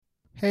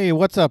Hey,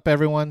 what's up,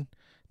 everyone?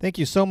 Thank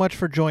you so much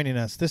for joining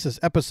us. This is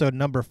episode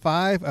number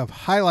 5 of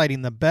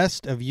Highlighting the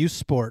Best of Youth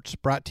Sports,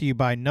 brought to you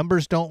by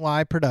Numbers Don't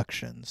Lie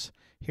Productions.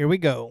 Here we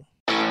go.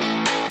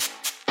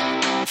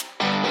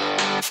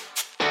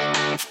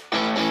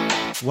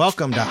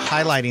 Welcome to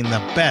Highlighting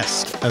the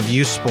Best of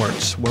Youth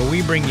Sports, where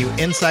we bring you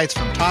insights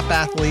from top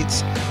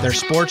athletes, their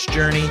sports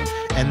journey,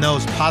 and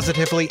those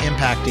positively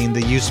impacting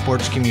the youth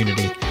sports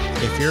community.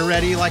 If you're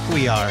ready like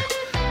we are,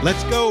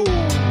 let's go!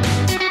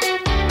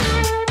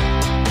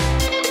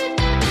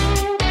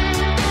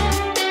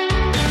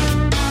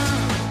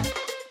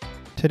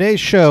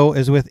 Today's show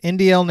is with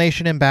NDL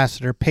Nation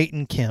Ambassador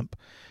Peyton Kemp.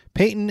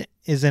 Peyton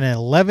is an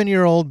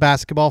 11-year-old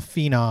basketball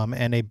phenom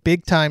and a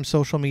big-time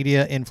social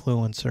media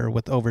influencer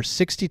with over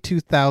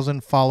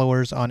 62,000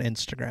 followers on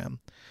Instagram.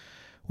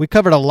 We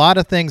covered a lot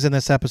of things in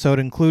this episode,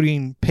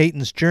 including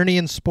Peyton's journey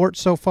in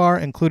sports so far,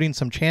 including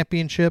some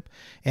championship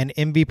and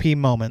MVP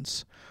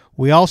moments.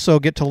 We also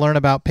get to learn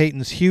about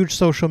Peyton's huge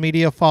social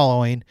media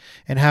following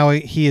and how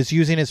he is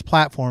using his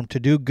platform to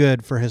do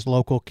good for his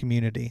local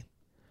community.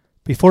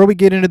 Before we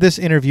get into this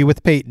interview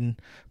with Peyton,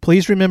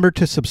 please remember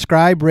to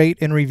subscribe, rate,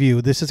 and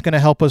review. This is going to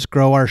help us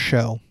grow our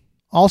show.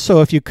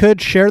 Also, if you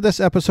could share this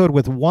episode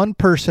with one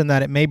person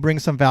that it may bring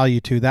some value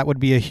to, that would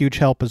be a huge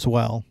help as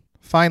well.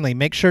 Finally,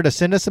 make sure to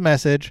send us a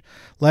message.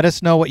 Let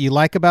us know what you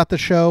like about the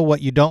show,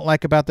 what you don't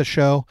like about the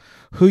show,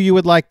 who you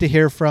would like to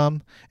hear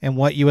from, and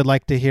what you would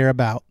like to hear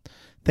about.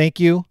 Thank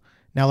you.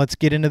 Now let's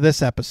get into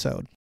this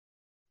episode.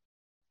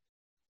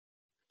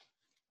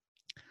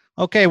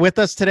 Okay, with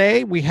us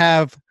today, we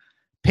have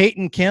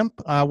Peyton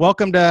Kemp.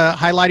 Welcome to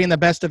Highlighting the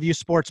Best of Youth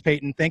Sports,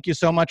 Peyton. Thank you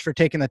so much for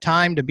taking the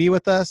time to be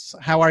with us.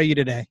 How are you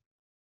today?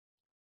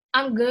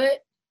 I'm good.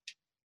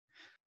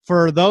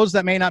 For those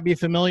that may not be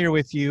familiar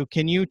with you,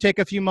 can you take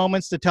a few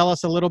moments to tell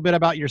us a little bit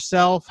about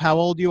yourself, how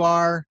old you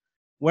are,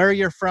 where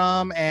you're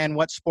from, and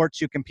what sports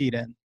you compete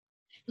in?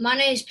 My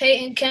name is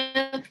Peyton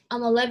Kemp.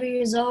 I'm 11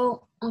 years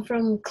old. I'm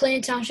from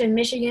Clinton Township,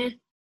 Michigan.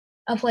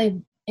 I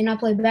play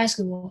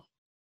basketball.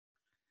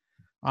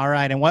 All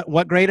right. And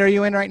what grade are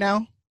you in right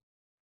now?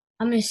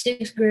 I'm in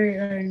 6th grade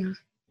right now.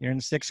 You're in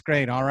 6th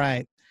grade. All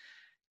right.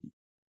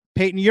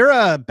 Peyton, you're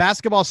a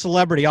basketball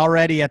celebrity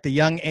already at the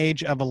young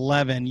age of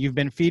 11. You've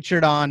been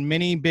featured on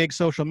many big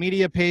social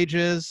media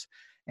pages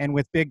and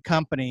with big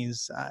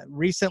companies.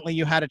 Recently,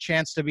 you had a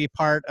chance to be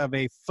part of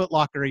a Foot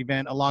Locker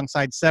event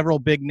alongside several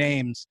big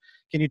names.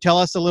 Can you tell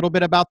us a little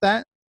bit about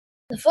that?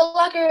 The Foot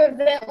Locker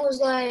event was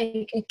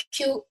like a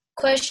cute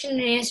question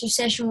and answer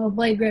session with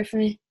Blake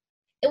Griffin.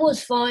 It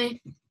was fun,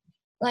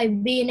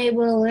 like being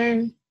able to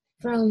learn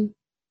from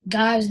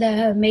guys that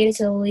have made it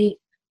to the league,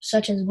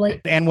 such as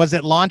Blake. And was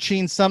it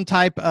launching some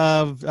type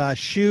of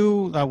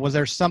shoe? Was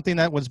there something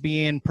that was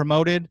being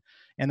promoted,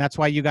 and that's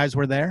why you guys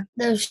were there?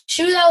 The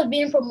shoe that was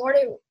being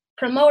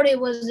promoted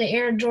was the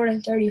Air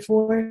Jordan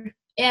 34.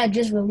 It had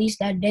just released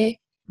that day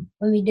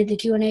when we did the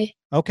Q&A.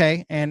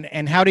 Okay,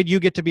 and how did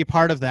you get to be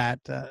part of that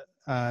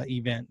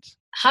event?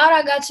 How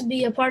I got to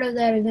be a part of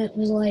that event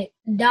was like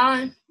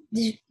Don,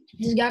 this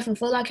guy from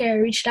Foot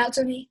Locker, reached out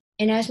to me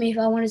and asked me if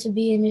I wanted to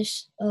be in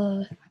this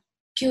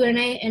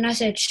Q&A, and I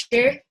said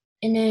sure.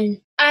 And then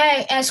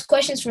I asked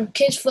questions from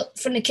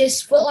the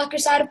kids Foot Locker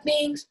side of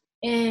things,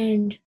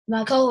 and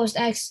my co-host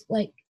asked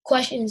like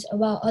questions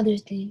about other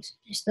things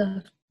and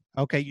stuff.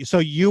 Okay, so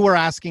you were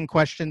asking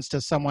questions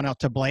to someone else,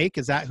 to Blake?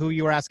 Is that who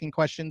you were asking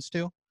questions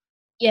to?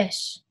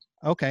 Yes.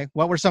 Okay,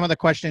 what were some of the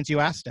questions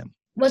you asked him?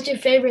 What's your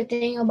favorite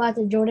thing about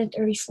the Jordan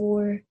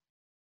 34?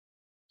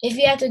 If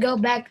you had to go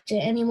back to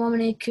any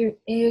moment in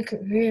your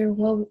career,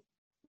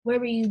 where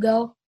would you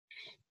go?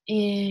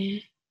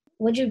 And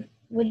would you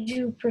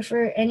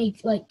prefer any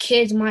like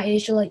kids my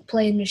age to like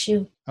play in the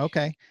shoe?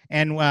 Okay.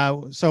 And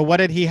so what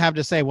did he have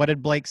to say? What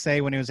did Blake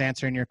say when he was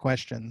answering your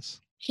questions?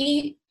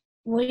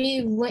 What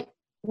he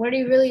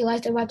really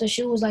liked about the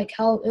shoe was like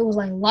how it was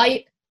like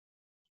light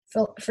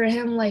for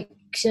him, like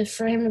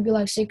for him to be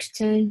like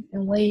 6'10"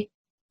 and weight.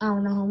 I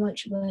don't know how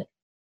much, but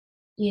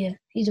yeah,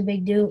 he's a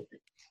big dude.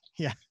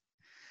 Yeah.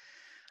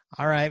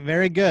 All right.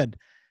 Very good.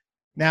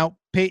 Now,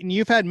 Peyton,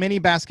 you've had many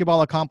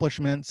basketball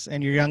accomplishments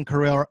in your young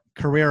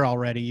career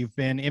already. You've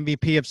been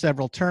MVP of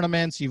several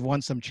tournaments. You've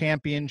won some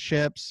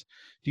championships.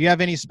 Do you have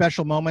any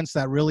special moments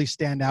that really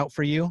stand out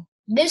for you?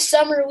 This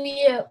summer,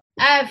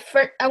 I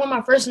won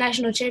my first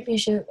national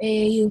championship,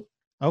 AAU.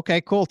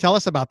 Okay, cool. Tell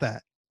us about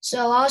that.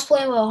 So I was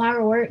playing with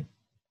Ohio Work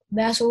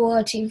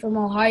basketball team from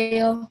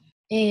Ohio,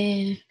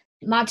 and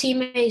my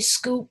teammates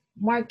Scoop,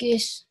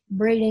 Marcus,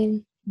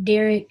 Braden,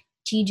 Derek,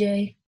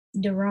 TJ,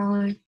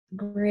 Deron,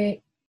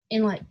 Greg,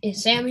 and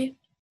Sammy.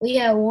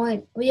 We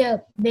only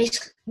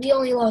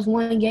lost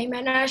one game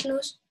at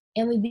nationals,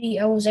 and we beat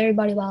almost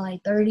everybody by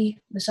like 30.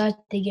 Besides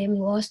the game we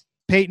lost.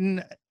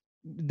 Peyton,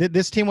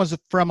 this team was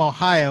from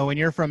Ohio, and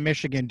you're from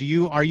Michigan.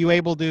 Are you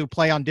able to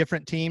play on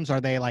different teams?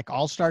 Are they like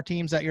all-star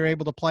teams that you're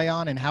able to play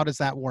on, and how does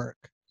that work?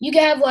 You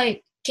can have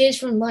like kids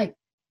from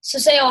so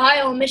say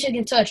Ohio and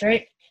Michigan touch,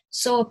 right?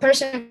 So a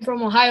person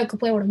from Ohio could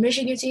play with a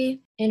Michigan team,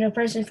 and a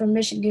person from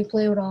Michigan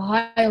play with an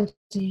Ohio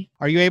team.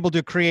 Are you able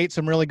to create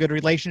some really good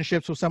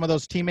relationships with some of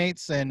those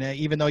teammates? And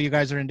even though you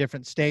guys are in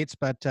different states,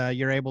 but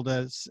you're able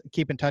to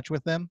keep in touch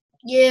with them?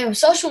 Yeah,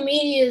 social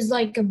media is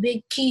like a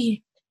big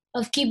key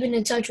of keeping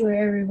in touch with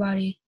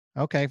everybody.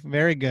 Okay,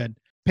 very good.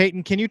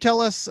 Peyton, can you tell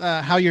us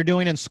how you're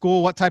doing in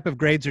school? What type of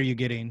grades are you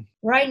getting?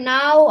 Right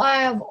now, I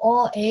have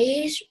all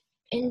A's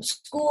in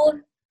school.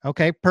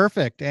 Okay,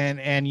 perfect.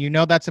 And you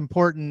know that's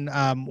important.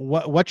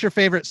 What's your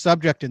favorite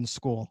subject in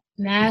school?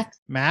 Math,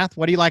 Math.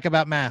 What do you like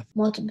about math?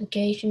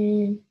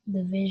 multiplication,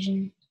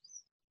 division,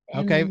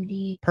 Okay,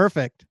 MMD.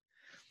 perfect.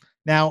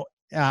 Now,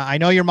 I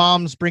know your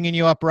mom's bringing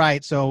you up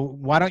right, so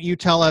why don't you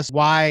tell us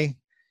why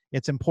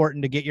it's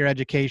important to get your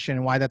education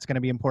and why that's going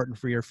to be important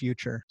for your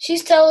future?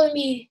 She's telling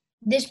me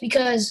this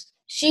because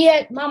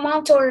my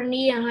mom tore her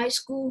knee in high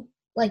school,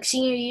 like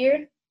senior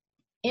year,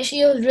 and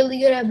she was really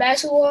good at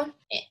basketball.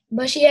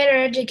 But she had her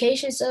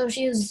education, so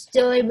she was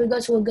still able to go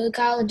to a good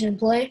college and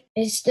play,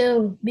 and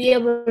still be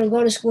able to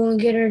go to school and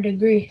get her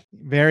degree.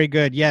 Very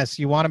good. Yes,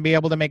 you want to be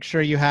able to make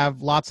sure you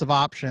have lots of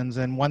options.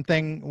 And one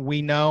thing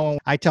we know,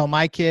 I tell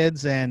my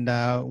kids, and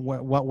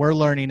what we're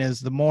learning is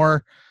the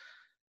more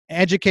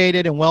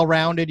educated and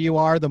well-rounded you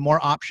are, the more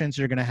options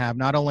you're going to have,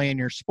 not only in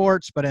your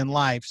sports but in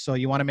life. So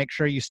you want to make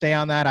sure you stay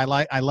on that.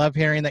 I love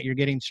hearing that you're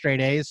getting straight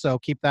A's, so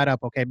keep that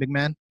up. Okay, big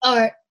man. All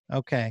right.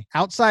 Okay.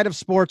 Outside of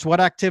sports, what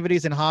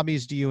activities and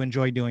hobbies do you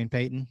enjoy doing,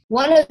 Peyton?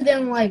 One of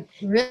them, I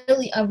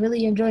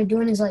really enjoy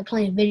doing is like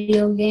playing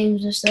video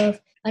games and stuff.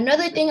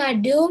 Another thing I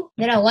do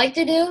that I like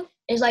to do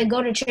is like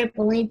go to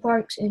trampoline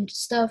parks and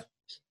stuff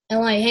and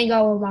like hang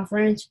out with my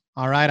friends.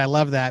 All right, I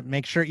love that.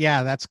 Make sure,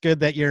 yeah, that's good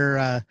that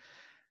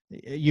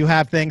you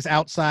have things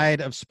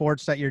outside of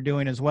sports that you're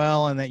doing as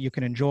well, and that you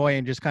can enjoy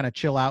and just kind of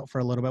chill out for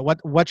a little bit.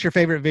 What's your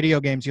favorite video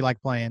games you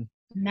like playing?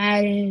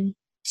 Madden,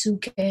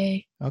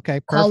 2K, Okay,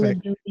 Call of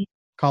perfect. Duty.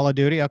 Call of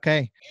Duty.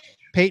 Okay.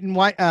 Peyton,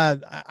 why?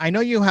 I know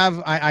you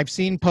have. I've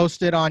seen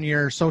posted on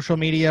your social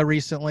media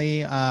recently.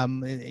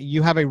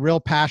 You have a real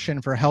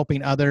passion for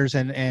helping others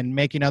and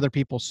making other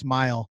people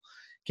smile.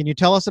 Can you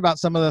tell us about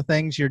some of the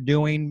things you're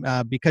doing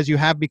because you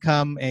have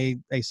become a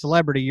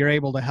celebrity? You're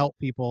able to help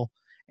people,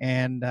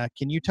 and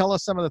can you tell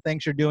us some of the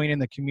things you're doing in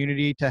the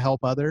community to help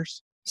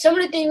others? Some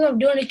of the things I'm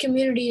doing in the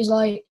community is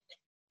like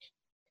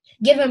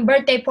giving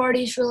birthday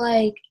parties for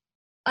like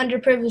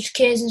underprivileged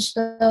kids and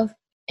stuff,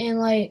 and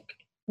like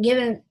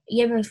giving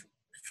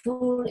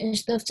food and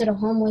stuff to the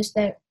homeless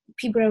that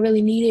people that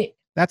really need it.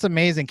 That's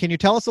amazing. Can you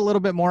tell us a little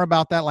bit more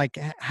about that? Like,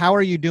 how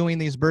are you doing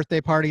these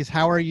birthday parties?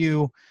 How are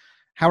you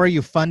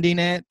funding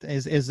it?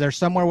 Is there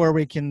somewhere where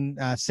we can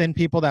send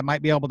people that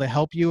might be able to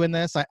help you in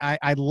this?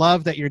 I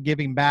love that you're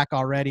giving back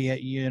already.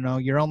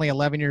 You're only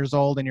 11 years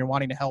old and you're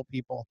wanting to help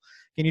people.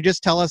 Can you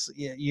just tell us,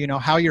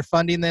 how you're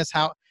funding this,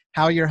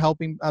 how you're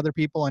helping other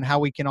people, and how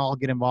we can all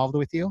get involved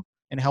with you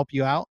and help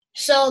you out?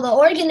 So the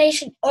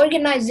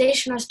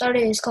organization I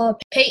started is called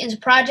Peyton's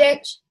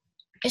Projects.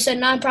 It's a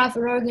nonprofit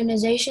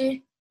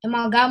organization, and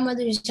my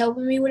godmother is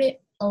helping me with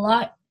it a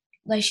lot.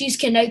 Like she's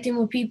connecting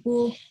with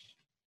people,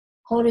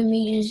 holding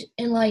meetings,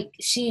 and like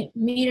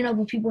meeting up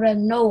with people that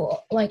know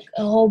like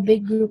a whole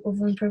big group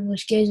of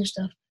unprivileged kids and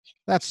stuff.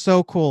 That's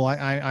so cool.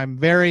 I'm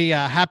very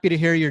happy to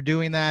hear you're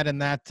doing that,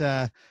 and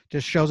that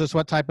just shows us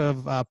what type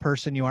of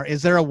person you are.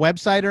 Is there a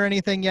website or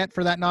anything yet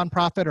for that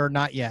nonprofit, or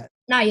not yet?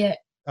 Not yet.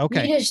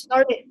 Okay.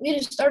 We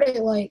just started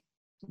like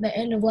the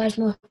end of last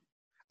month.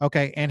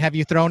 Okay. And have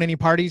you thrown any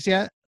parties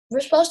yet?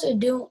 We're supposed to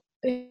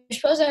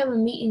have a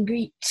meet and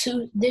greet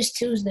this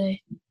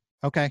Tuesday.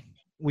 Okay.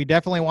 We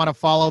definitely want to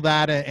follow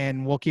that,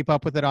 and we'll keep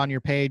up with it on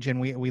your page,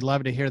 and we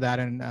love to hear that.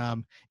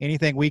 And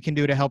anything we can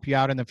do to help you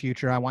out in the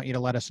future, I want you to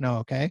let us know.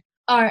 Okay.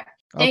 All right.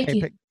 Thank Okay.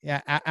 you. Yeah,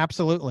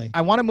 absolutely.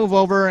 I want to move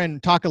over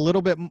and talk a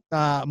little bit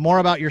more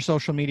about your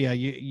social media.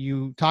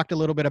 You talked a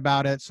little bit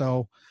about it.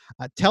 So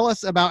tell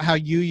us about how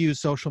you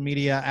use social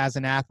media as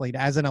an athlete,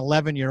 as an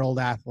 11-year-old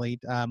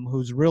athlete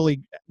who's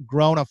really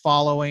grown a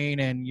following,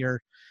 and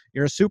you're a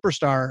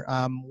superstar.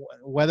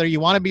 Whether you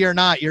want to be or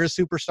not, you're a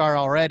superstar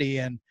already.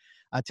 And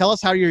tell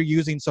us how you're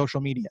using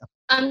social media.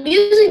 I'm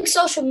using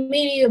social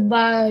media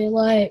by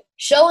like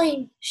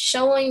showing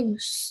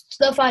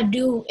stuff I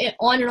do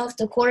on and off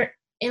the court,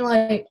 and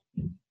like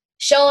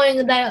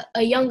showing that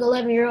a young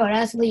 11-year-old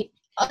athlete,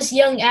 us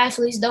young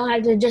athletes, don't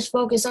have to just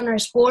focus on our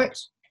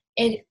sports,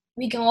 and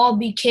we can all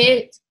be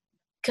kids,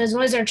 because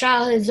once our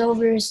childhood is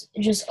over, it's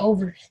just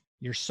over.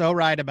 You're so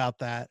right about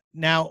that.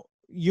 Now,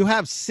 you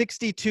have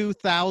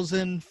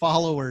 62,000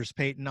 followers,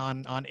 Peyton,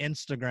 on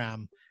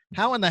Instagram.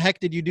 How in the heck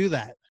did you do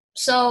that?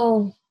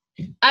 So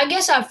I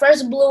guess I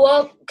first blew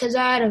up because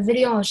I had a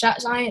video on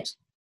shot science.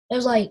 It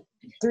was like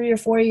 3 or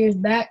 4 years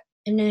back,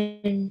 and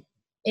then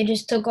it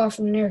just took off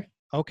from there.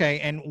 Okay,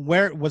 and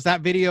where was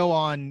that video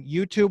on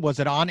YouTube? Was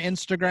it on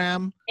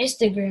Instagram?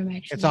 Instagram,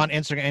 actually. It's on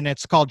Instagram, and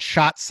it's called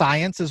Shot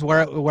Science is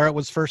where it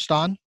was first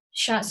on?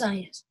 Shot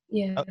science.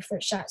 Yeah, the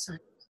first shot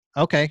science.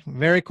 Okay,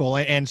 very cool.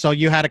 And so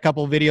you had a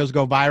couple of videos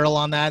go viral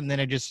on that, and then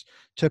it just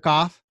took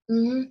off?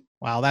 Mm-hmm.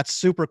 Wow, that's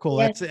super cool.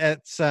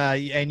 Yeah.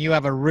 And you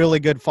have a really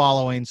good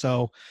following.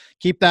 So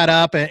keep that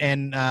up.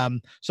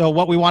 So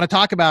what we want to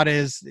talk about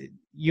is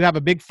you have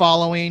a big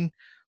following.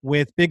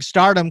 With big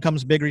stardom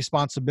comes big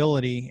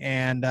responsibility,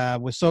 and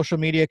with social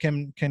media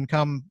can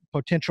come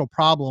potential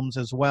problems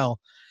as well.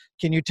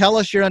 Can you tell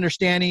us your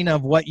understanding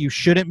of what you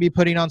shouldn't be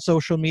putting on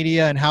social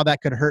media and how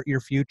that could hurt your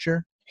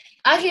future?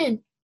 I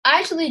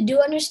actually do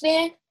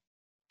understand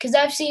because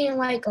I've seen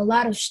like a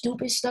lot of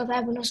stupid stuff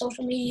happen on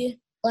social media,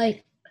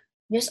 like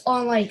just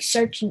on like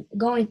searching,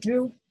 going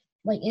through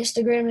like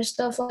Instagram and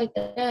stuff like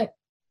that.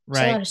 It's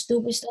a Right. lot of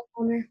stupid stuff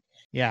on there.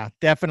 Yeah,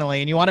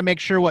 definitely. And you want to make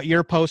sure what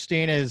you're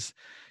posting is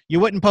you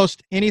wouldn't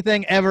post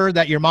anything ever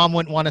that your mom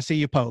wouldn't want to see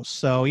you post.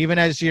 So even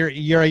as you're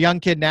a young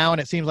kid now,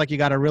 and it seems like you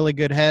got a really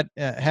good head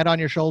on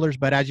your shoulders,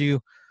 but as you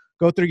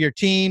go through your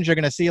teens, you're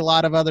going to see a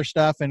lot of other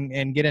stuff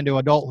and get into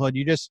adulthood.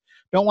 You just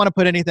don't want to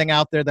put anything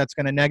out there that's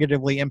going to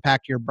negatively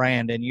impact your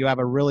brand. And you have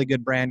a really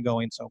good brand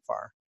going so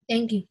far.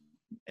 Thank you.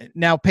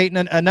 Now,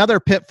 Peyton, another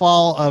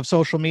pitfall of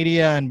social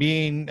media and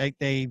being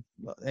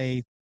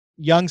a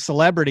young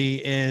celebrity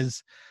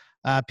is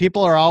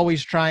people are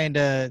always trying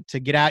to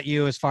get at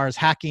you as far as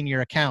hacking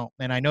your account.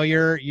 And I know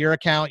your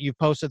account, you've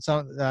posted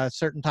some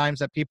certain times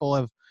that people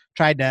have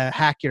tried to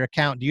hack your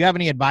account. Do you have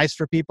any advice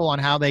for people on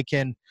how they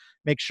can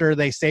make sure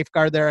they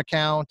safeguard their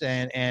account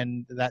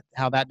and that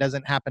how that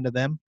doesn't happen to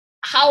them?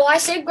 How I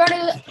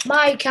safeguarded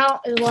my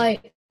account is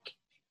like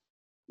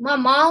my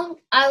mom.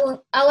 I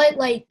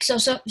like so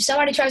if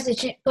somebody tries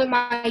to put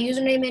my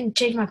username in and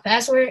change my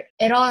password,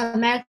 it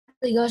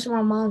automatically goes to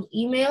my mom's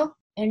email,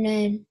 and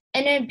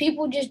then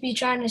people just be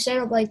trying to set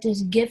up like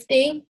this gift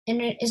thing, and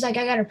then it's like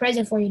I got a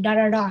present for you, da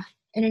da da,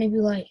 and then it'd be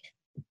like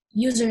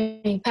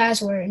username,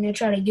 password, and they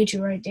try to get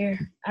you right there.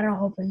 I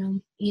don't open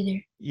them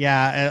either.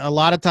 Yeah, a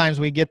lot of times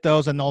we get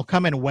those and they'll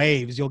come in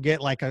waves. You'll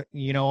get like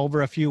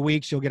over a few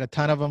weeks, you'll get a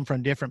ton of them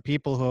from different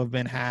people who have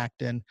been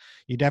hacked, and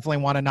you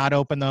definitely want to not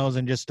open those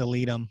and just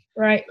delete them.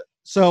 Right.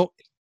 So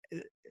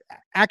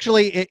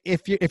actually,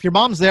 if your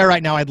mom's there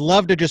right now, I'd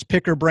love to just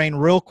pick her brain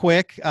real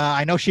quick.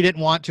 I know she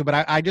didn't want to,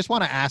 but I just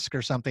want to ask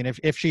her something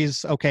if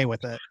she's okay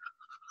with it.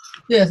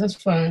 Yes, that's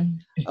fine.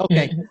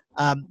 Okay.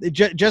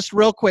 Just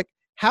real quick.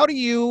 How do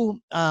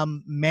you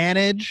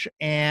manage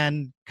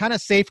and kind of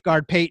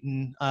safeguard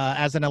Peyton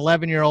as an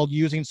 11-year-old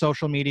using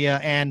social media?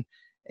 And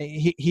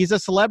he's a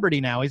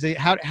celebrity now.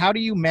 How do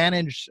you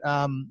manage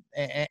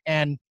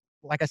and,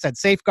 like I said,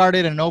 safeguard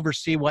it and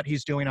oversee what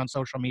he's doing on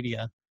social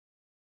media?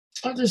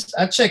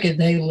 I check it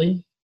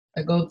daily.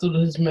 I go through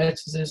his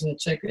messages and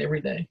check it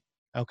every day.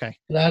 Okay.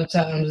 A lot of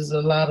times there's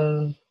a lot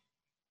of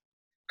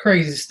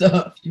crazy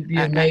stuff. You'd be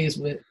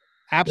amazed with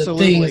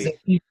absolutely the things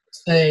that people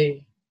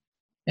say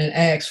and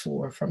ask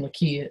for from a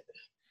kid.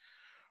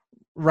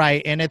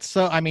 Right. And it's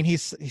so, I mean,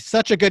 he's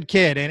such a good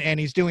kid and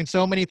he's doing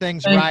so many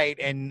things right.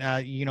 And,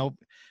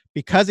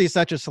 because he's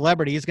such a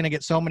celebrity, he's going to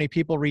get so many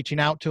people reaching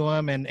out to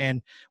him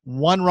and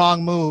one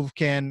wrong move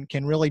can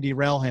really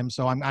derail him.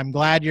 So I'm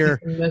glad you're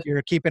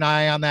keeping an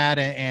eye on that.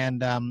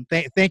 And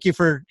thank you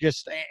for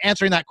just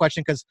answering that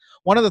question. Cause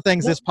one of the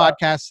things this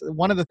podcast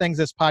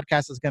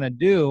is going to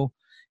do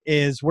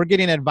is we're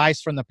getting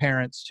advice from the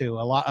parents too,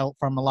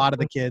 from a lot of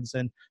the kids,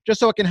 and just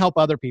so it can help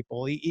other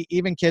people,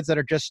 even kids that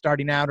are just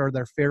starting out or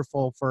they're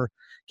fearful for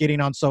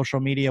getting on social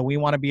media. We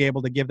want to be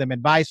able to give them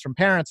advice from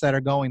parents that are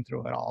going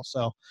through it all.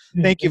 So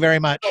thank you very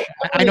much.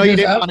 I know you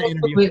didn't want to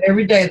interview it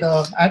every day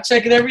though. I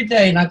check it every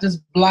day and I just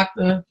block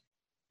the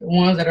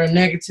ones that are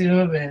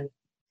negative and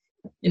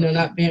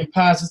not being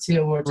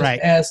positive or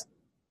just ask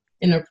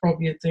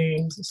inappropriate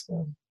things and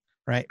stuff.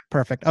 Right.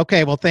 Perfect.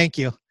 Okay. Well, thank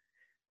you.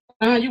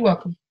 You're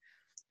welcome.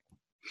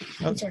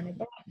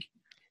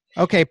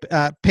 Okay,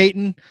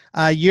 Peyton,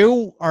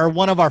 you are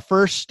one of our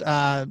first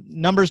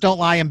Numbers Don't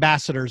Lie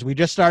ambassadors. We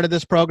just started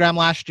this program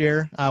last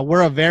year.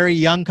 We're a very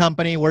young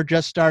company. We're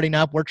just starting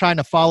up. We're trying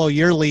to follow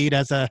your lead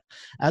as a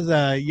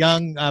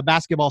young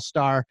basketball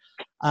star.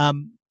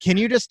 Can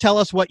you just tell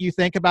us what you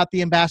think about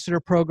the ambassador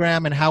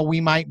program and how we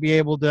might be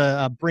able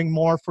to bring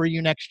more for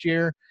you next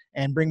year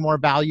and bring more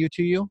value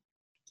to you?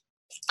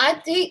 I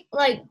think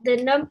like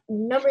the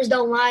Numbers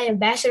Don't Lie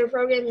ambassador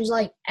program is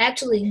like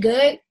actually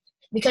good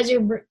because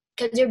you're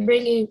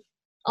bringing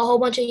a whole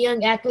bunch of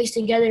young athletes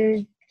together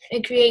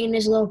and creating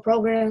this little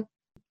program.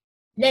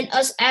 Then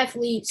us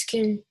athletes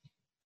can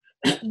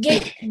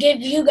give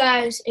you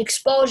guys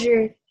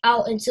exposure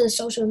out into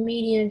social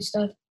media and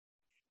stuff.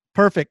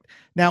 Perfect.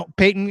 Now,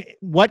 Peyton,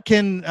 what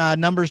can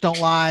Numbers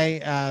Don't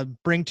Lie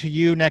bring to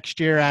you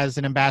next year as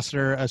an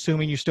ambassador,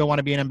 assuming you still want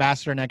to be an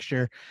ambassador next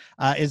year?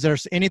 Is there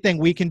anything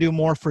we can do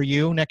more for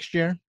you next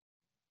year?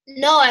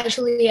 No,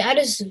 actually, I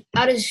just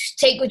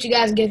take what you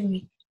guys give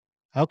me.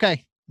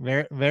 Okay.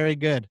 Very, very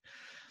good.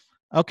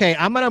 Okay,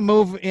 I'm going to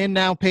move in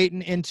now,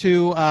 Peyton,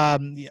 into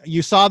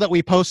you saw that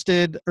we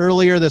posted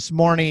earlier this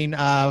morning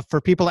for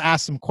people to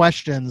ask some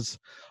questions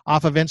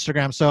off of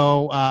Instagram.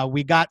 So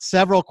we got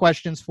several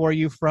questions for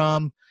you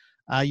from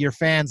your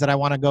fans that I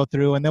want to go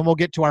through, and then we'll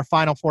get to our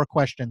final 4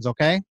 questions,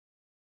 okay?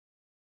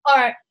 All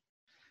right.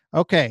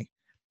 Okay.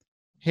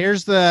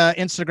 Here's the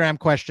Instagram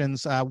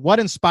questions. What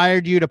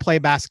inspired you to play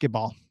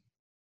basketball?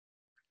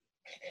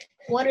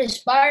 What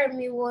inspired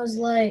me was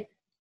like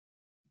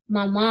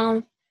my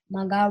mom,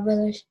 my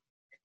godbrothers,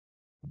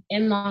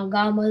 and my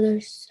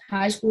godmother's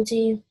high school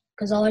team,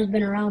 because I've always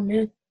been around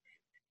them.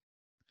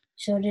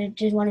 So they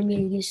just wanted me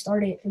to get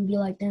started and be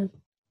like them.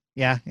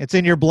 Yeah, it's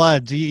in your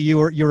blood. You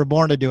were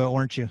born to do it,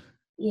 weren't you?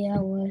 Yeah, I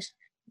was.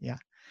 Yeah.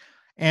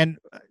 And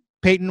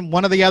Peyton,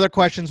 one of the other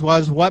questions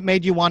was, what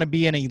made you want to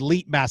be an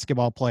elite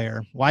basketball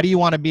player? Why do you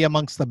want to be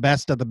amongst the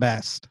best of the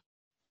best?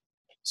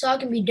 So I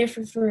can be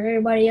different from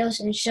everybody else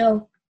and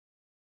show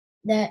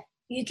that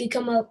you could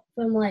come up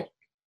from like,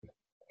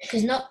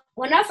 because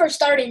when I first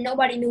started,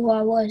 nobody knew who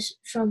I was.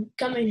 From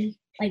coming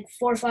like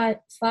 4, 5,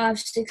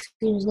 6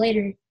 years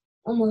later,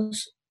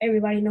 almost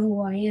everybody knows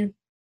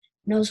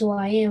who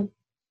I am.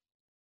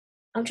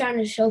 I'm trying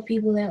to show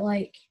people that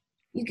like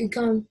you can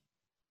come.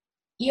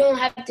 You don't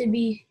have to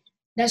be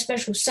that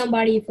special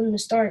somebody from the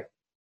start.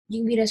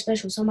 You can be that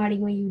special somebody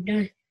when you're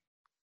done.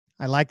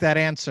 I like that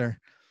answer.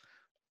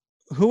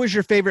 Who is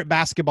your favorite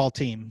basketball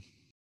team?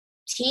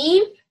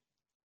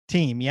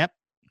 Team, yep.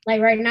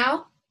 Like right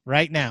now?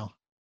 Right now.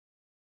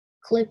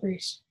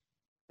 Clippers.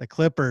 The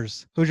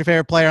Clippers. Who's your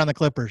favorite player on the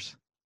Clippers?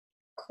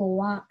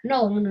 Kawhi.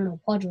 No.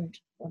 Paul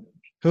George.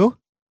 Who?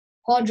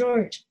 Paul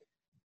George.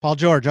 Paul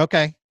George,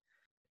 okay.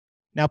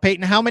 Now,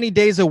 Peyton, how many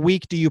days a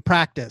week do you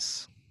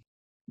practice?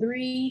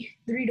 3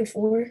 to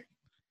 4.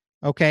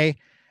 Okay.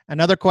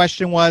 Another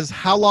question was,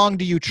 how long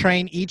do you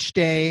train each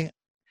day,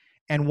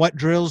 and what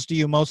drills do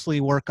you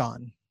mostly work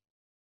on?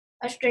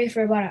 I train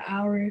for about an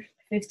hour,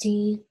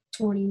 15,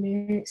 20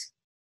 minutes.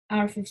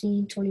 Hour,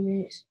 15, 20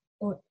 minutes.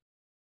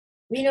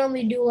 We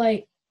normally do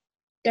like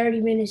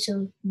 30 minutes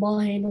of ball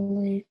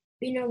handling.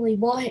 We normally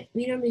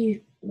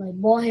like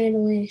ball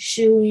handling,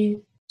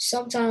 shooting.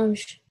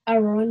 Sometimes I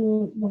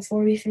run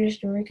before we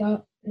finish the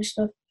workout and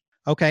stuff.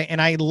 Okay,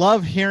 and I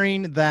love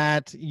hearing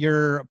that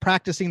you're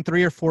practicing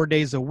 3 or 4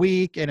 days a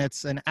week, and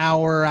it's an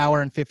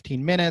hour and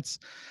 15 minutes.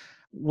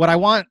 What I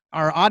want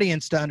our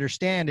audience to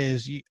understand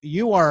is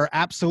you are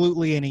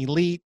absolutely an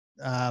elite,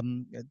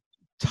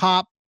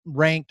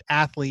 top-ranked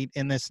athlete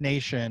in this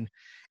nation,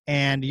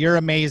 and you're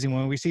amazing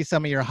when we see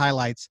some of your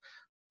highlights.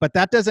 But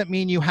that doesn't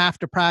mean you have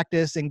to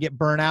practice and get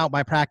burnt out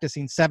by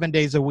practicing 7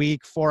 days a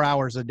week, 4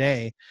 hours a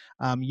day.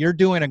 You're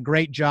doing a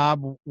great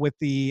job with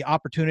the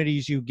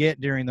opportunities you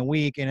get during the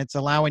week, and it's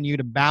allowing you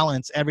to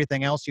balance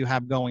everything else you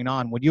have going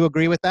on. Would you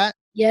agree with that?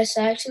 Yes,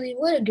 I actually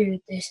would agree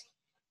with this.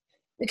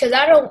 Because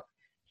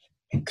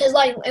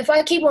like if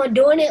I keep on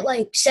doing it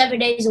like 7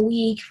 days a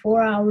week,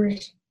 4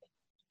 hours,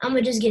 I'm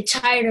going to just get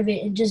tired of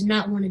it and just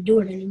not want to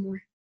do it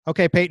anymore.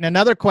 Okay, Peyton,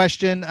 another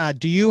question.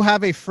 Do you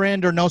have a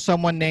friend or know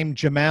someone named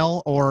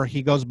Jamel, or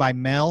he goes by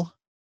Mel?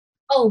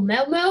 Oh,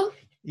 Mel?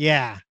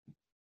 Yeah.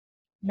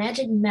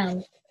 Magic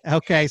Mel.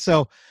 Okay,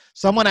 so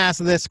someone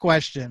asked this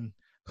question.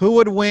 Who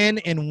would win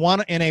in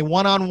a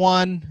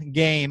one-on-one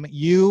game,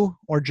 you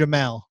or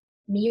Jamel?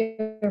 Me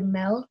or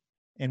Mel?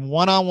 In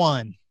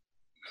one-on-one.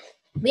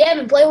 We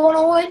haven't played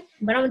one-on-one,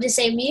 but I'm going to just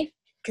say me,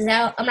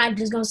 because I'm not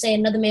just going to say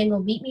another man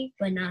going to beat me,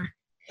 but nah,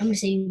 I'm going to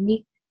say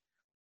me.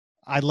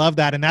 I love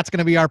that, and that's going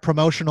to be our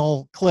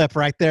promotional clip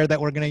right there that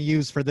we're going to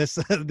use for this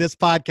this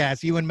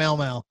podcast. You and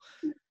Mel.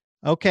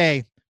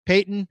 Okay,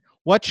 Peyton,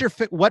 what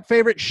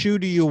favorite shoe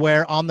do you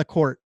wear on the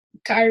court?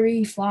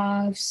 Kyrie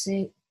 5,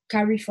 6,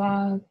 Kyrie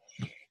 5,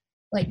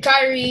 like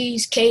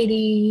Kyrie's,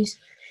 KD's,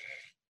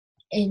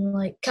 and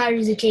like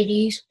Kyrie's and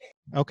KD's.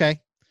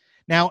 Okay,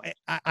 now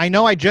I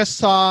know I just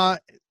saw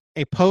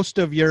a post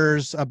of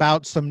yours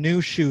about some new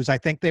shoes. I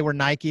think they were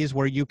Nikes,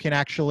 where you can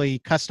actually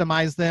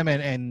customize them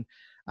and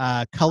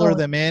color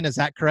them in. Is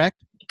that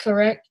correct?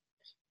 Correct.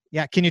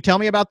 Yeah. Can you tell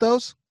me about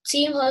those?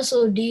 Team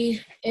Hustle D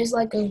is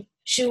like a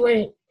shoe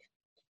where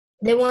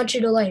they want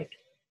you to like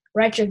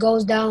write your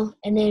goals down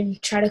and then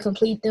try to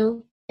complete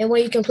them. And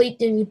when you complete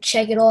them, you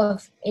check it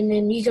off, and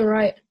then you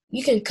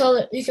can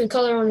color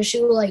on the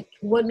shoe like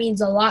what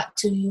means a lot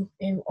to you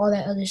and all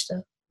that other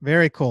stuff.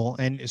 Very cool.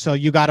 And so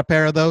you got a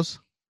pair of those?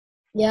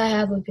 Yeah, I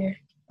have a pair.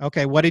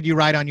 Okay. What did you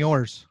write on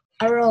yours?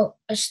 I wrote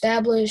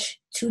establish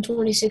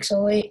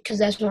 22608 because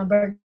that's my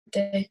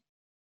birthday.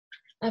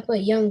 I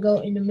put young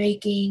goat in the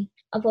making.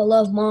 I put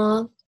love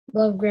mom,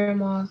 love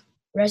grandma,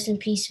 rest in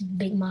peace,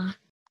 Big Ma.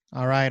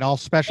 All right, all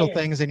special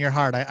things in your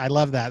heart. I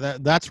love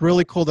that. That's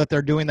really cool that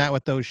they're doing that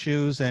with those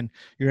shoes, and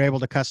you're able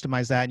to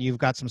customize that, and you've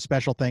got some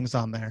special things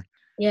on there.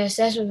 Yes,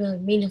 that's really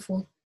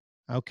meaningful.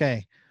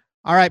 Okay.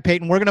 All right,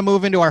 Peyton, we're going to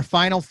move into our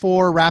final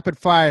 4 rapid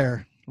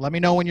fire. Let me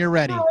know when you're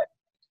ready.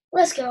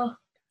 Let's go.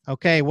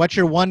 Okay, what's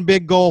your one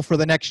big goal for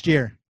the next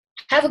year?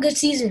 Have a good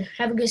season.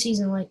 Try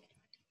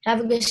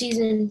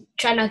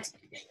not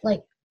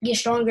to, get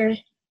stronger,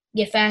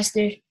 get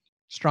faster.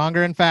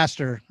 Stronger and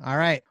faster. All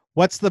right.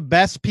 What's the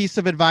best piece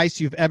of advice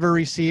you've ever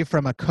received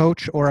from a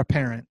coach or a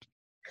parent?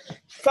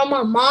 From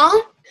my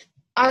mom,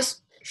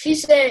 she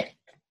said,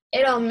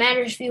 it don't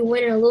matter if you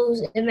win or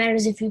lose. It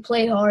matters if you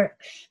play hard.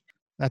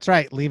 That's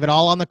right. Leave it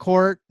all on the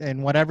court,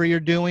 and whatever you're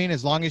doing,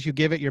 as long as you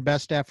give it your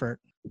best effort.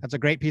 That's a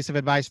great piece of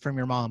advice from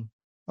your mom.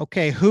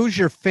 Okay, who's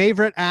your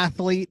favorite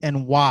athlete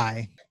and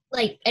why?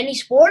 Like any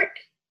sport?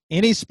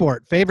 Any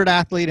sport. Favorite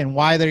athlete and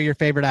why they're your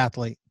favorite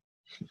athlete?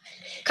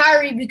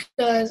 Kyrie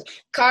because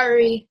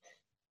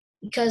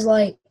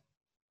like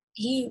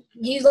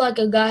he's like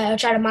a guy I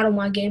try to model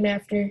my game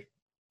after,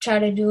 try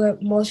to do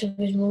most of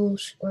his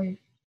moves or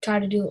try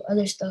to do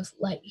other stuff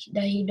like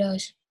that he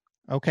does.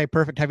 Okay,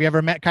 perfect. Have you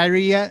ever met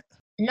Kyrie yet?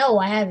 No,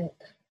 I haven't.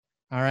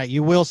 All right,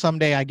 you will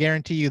someday. I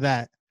guarantee you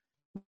that.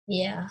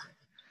 Yeah.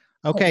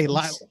 Okay,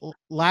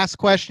 last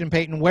question,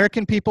 Peyton. Where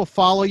can people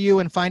follow you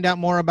and find out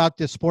more about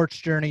the sports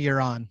journey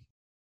you're on?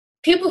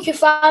 People can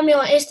find me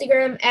on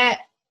Instagram at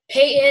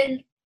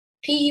Peyton,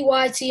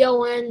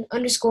 PEYTON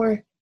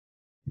 _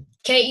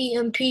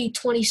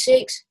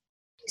 KEMP26.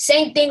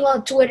 Same thing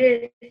on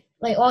Twitter,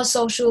 like all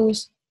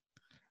socials.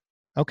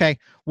 Okay,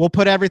 we'll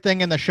put everything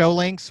in the show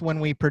links when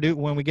we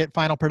get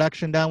final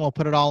production done. We'll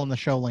put it all in the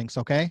show links.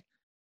 Okay.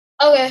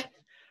 Okay.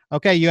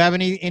 Okay. You have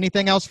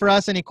anything else for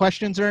us? Any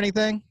questions or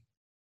anything?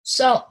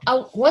 So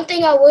one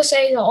thing I will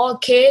say to all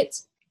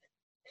kids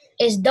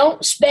is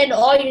don't spend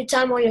all your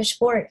time on your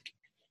sport.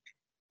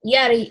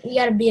 You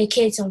gotta be a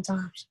kid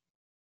sometimes.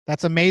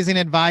 That's amazing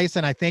advice,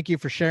 and I thank you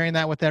for sharing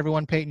that with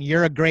everyone, Peyton.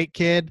 You're a great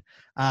kid.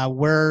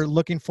 We're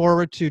looking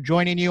forward to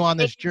joining you on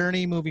this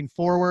journey moving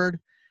forward.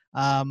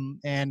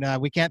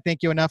 And we can't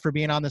thank you enough for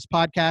being on this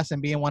podcast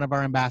and being one of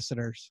our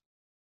ambassadors.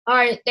 All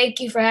right. Thank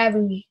you for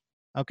having me.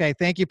 Okay.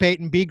 Thank you,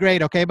 Peyton. Be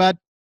great. Okay, bud?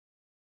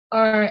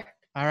 All right.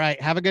 All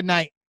right. Have a good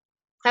night.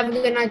 Have a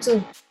good night,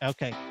 too.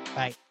 Okay.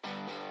 Bye.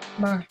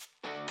 Bye.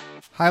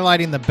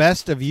 Highlighting the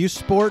best of youth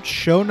sports,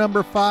 show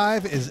number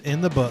 5 is in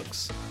the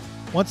books.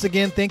 Once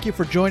again, thank you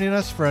for joining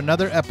us for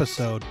another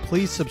episode.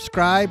 Please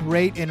subscribe,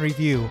 rate, and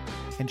review,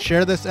 and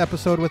share this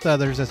episode with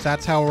others, as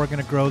that's how we're going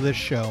to grow this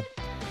show.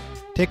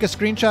 Take a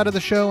screenshot of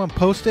the show and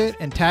post it,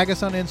 and tag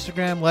us on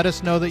Instagram. Let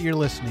us know that you're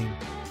listening.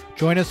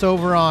 Join us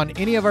over on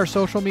any of our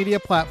social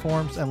media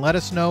platforms and let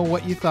us know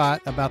what you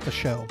thought about the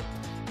show.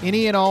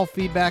 Any and all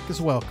feedback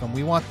is welcome.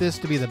 We want this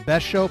to be the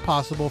best show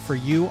possible for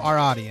you, our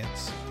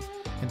audience.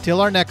 Until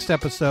our next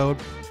episode,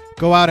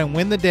 go out and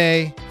win the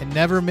day and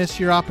never miss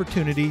your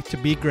opportunity to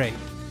be great.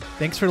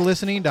 Thanks for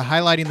listening to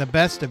Highlighting the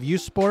Best of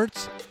Youth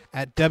Sports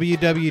at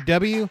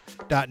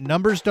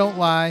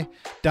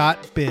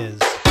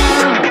www.numbersdon'tlie.biz.